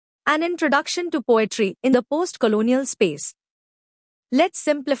An introduction to poetry in the post-colonial space. Let's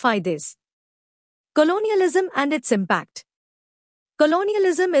simplify this. Colonialism and its impact.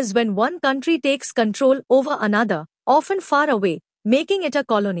 Colonialism is when one country takes control over another, often far away, making it a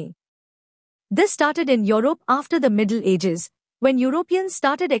colony. This started in Europe after the Middle Ages, when Europeans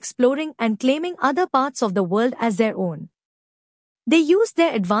started exploring and claiming other parts of the world as their own. They used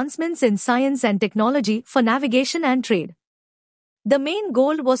their advancements in science and technology for navigation and trade. The main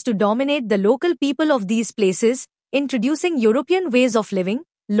goal was to dominate the local people of these places, introducing European ways of living,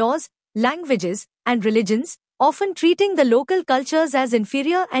 laws, languages, and religions, often treating the local cultures as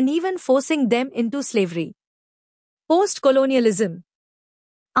inferior and even forcing them into slavery. Post-colonialism.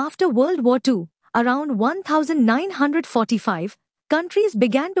 After World War II, around 1945, countries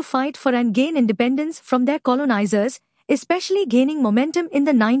began to fight for and gain independence from their colonizers, especially gaining momentum in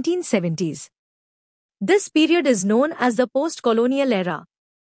the 1970s. This period is known as the post-colonial era.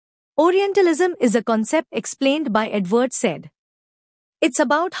 Orientalism is a concept explained by Edward Said. It's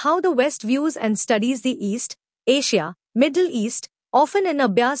about how the West views and studies the East, Asia, Middle East, often in a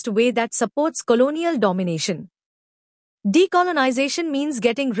biased way that supports colonial domination. Decolonization means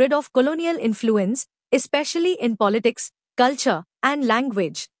getting rid of colonial influence, especially in politics, culture, and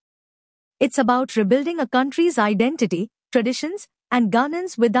language. It's about rebuilding a country's identity, traditions, and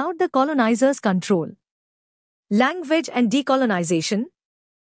governance without the colonizer's control. Language and decolonization.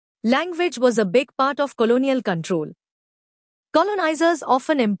 Language was a big part of colonial control. Colonizers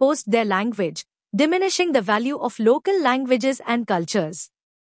often imposed their language, diminishing the value of local languages and cultures.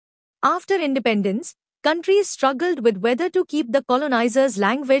 After independence, countries struggled with whether to keep the colonizer's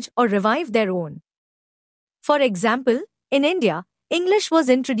language or revive their own. For example, in India, English was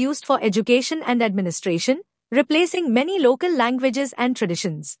introduced for education and administration, replacing many local languages and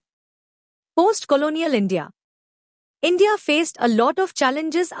traditions. Post-colonial India. India faced a lot of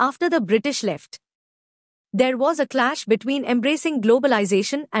challenges after the British left. There was a clash between embracing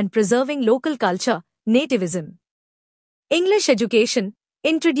globalization and preserving local culture, nativism. English education,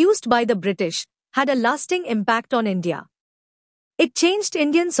 introduced by the British, had a lasting impact on India. It changed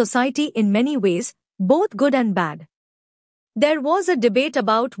Indian society in many ways, both good and bad. There was a debate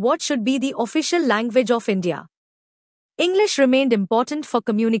about what should be the official language of India. English remained important for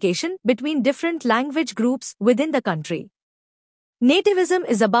communication between different language groups within the country. Nativism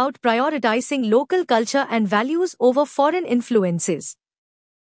is about prioritizing local culture and values over foreign influences.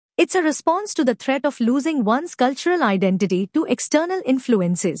 It's a response to the threat of losing one's cultural identity to external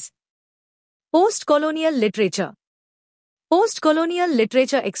influences. Post-colonial literature. Post-colonial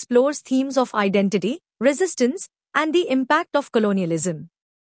literature explores themes of identity, resistance, and the impact of colonialism.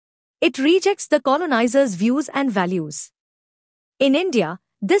 It rejects the colonizer's views and values. In India,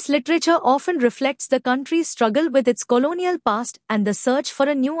 this literature often reflects the country's struggle with its colonial past and the search for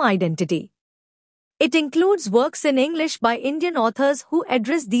a new identity. It includes works in English by Indian authors who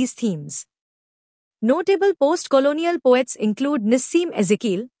address these themes. Notable post-colonial poets include Nissim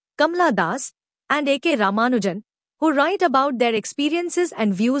Ezekiel, Kamla Das, and A.K. Ramanujan, who write about their experiences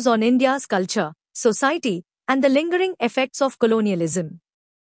and views on India's culture, society, and the lingering effects of colonialism.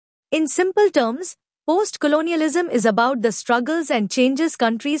 In simple terms, post-colonialism is about the struggles and changes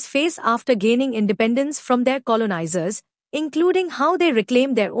countries face after gaining independence from their colonizers, including how they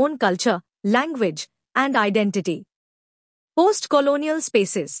reclaim their own culture, language, and identity. Post-colonial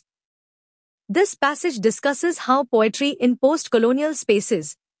spaces. This passage discusses how poetry in post-colonial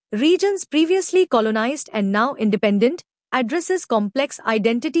spaces, regions previously colonized and now independent, addresses complex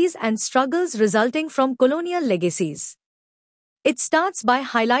identities and struggles resulting from colonial legacies. It starts by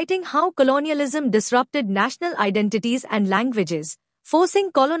highlighting how colonialism disrupted national identities and languages,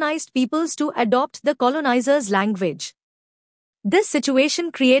 forcing colonized peoples to adopt the colonizer's language. This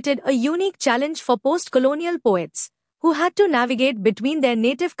situation created a unique challenge for post-colonial poets, who had to navigate between their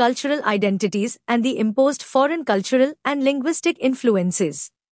native cultural identities and the imposed foreign cultural and linguistic influences.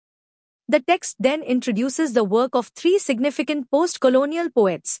 The text then introduces the work of three significant post-colonial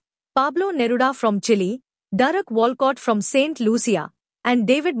poets, Pablo Neruda from Chile, Derek Walcott from Saint Lucia, and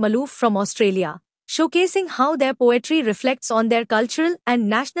David Malouf from Australia, showcasing how their poetry reflects on their cultural and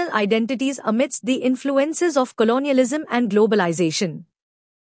national identities amidst the influences of colonialism and globalization.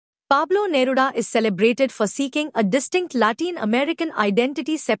 Pablo Neruda is celebrated for seeking a distinct Latin American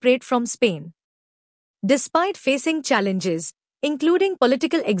identity separate from Spain. Despite facing challenges, including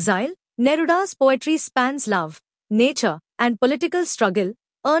political exile, Neruda's poetry spans love, nature, and political struggle,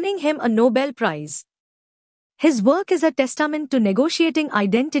 earning him a Nobel Prize. His work is a testament to negotiating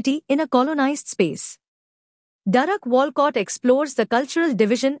identity in a colonized space. Derek Walcott explores the cultural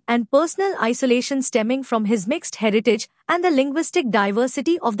division and personal isolation stemming from his mixed heritage and the linguistic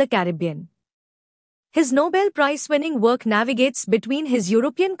diversity of the Caribbean. His Nobel Prize-winning work navigates between his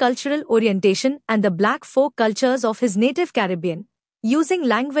European cultural orientation and the Black folk cultures of his native Caribbean, using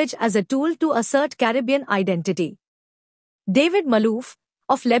language as a tool to assert Caribbean identity. David Malouf,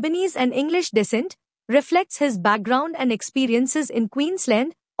 of Lebanese and English descent, reflects his background and experiences in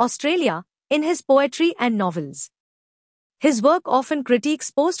Queensland, Australia, in his poetry and novels. His work often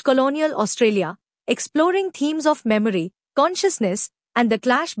critiques post-colonial Australia, exploring themes of memory, consciousness, and the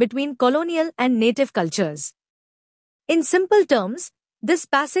clash between colonial and native cultures. In simple terms, this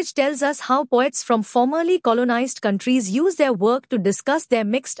passage tells us how poets from formerly colonized countries use their work to discuss their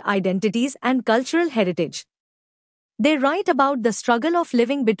mixed identities and cultural heritage. They write about the struggle of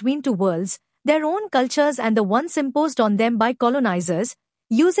living between two worlds, their own cultures and the ones imposed on them by colonizers,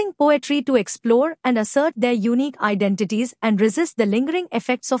 using poetry to explore and assert their unique identities and resist the lingering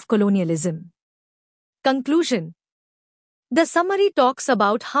effects of colonialism. Conclusion. The summary talks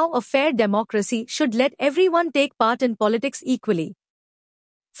about how a fair democracy should let everyone take part in politics equally.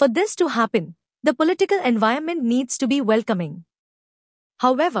 For this to happen, the political environment needs to be welcoming.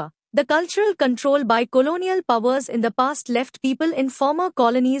 However, the cultural control by colonial powers in the past left people in former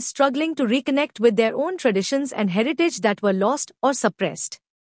colonies struggling to reconnect with their own traditions and heritage that were lost or suppressed.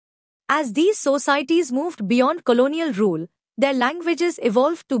 As these societies moved beyond colonial rule, their languages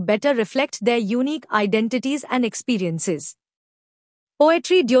evolved to better reflect their unique identities and experiences.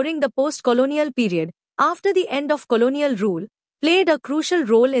 Poetry during the post-colonial period, after the end of colonial rule, played a crucial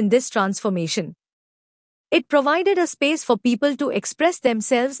role in this transformation. It provided a space for people to express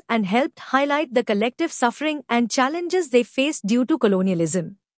themselves and helped highlight the collective suffering and challenges they faced due to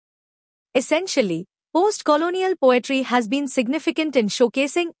colonialism. Essentially, post-colonial poetry has been significant in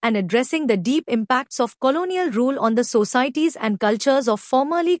showcasing and addressing the deep impacts of colonial rule on the societies and cultures of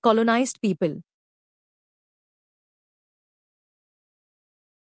formerly colonized people.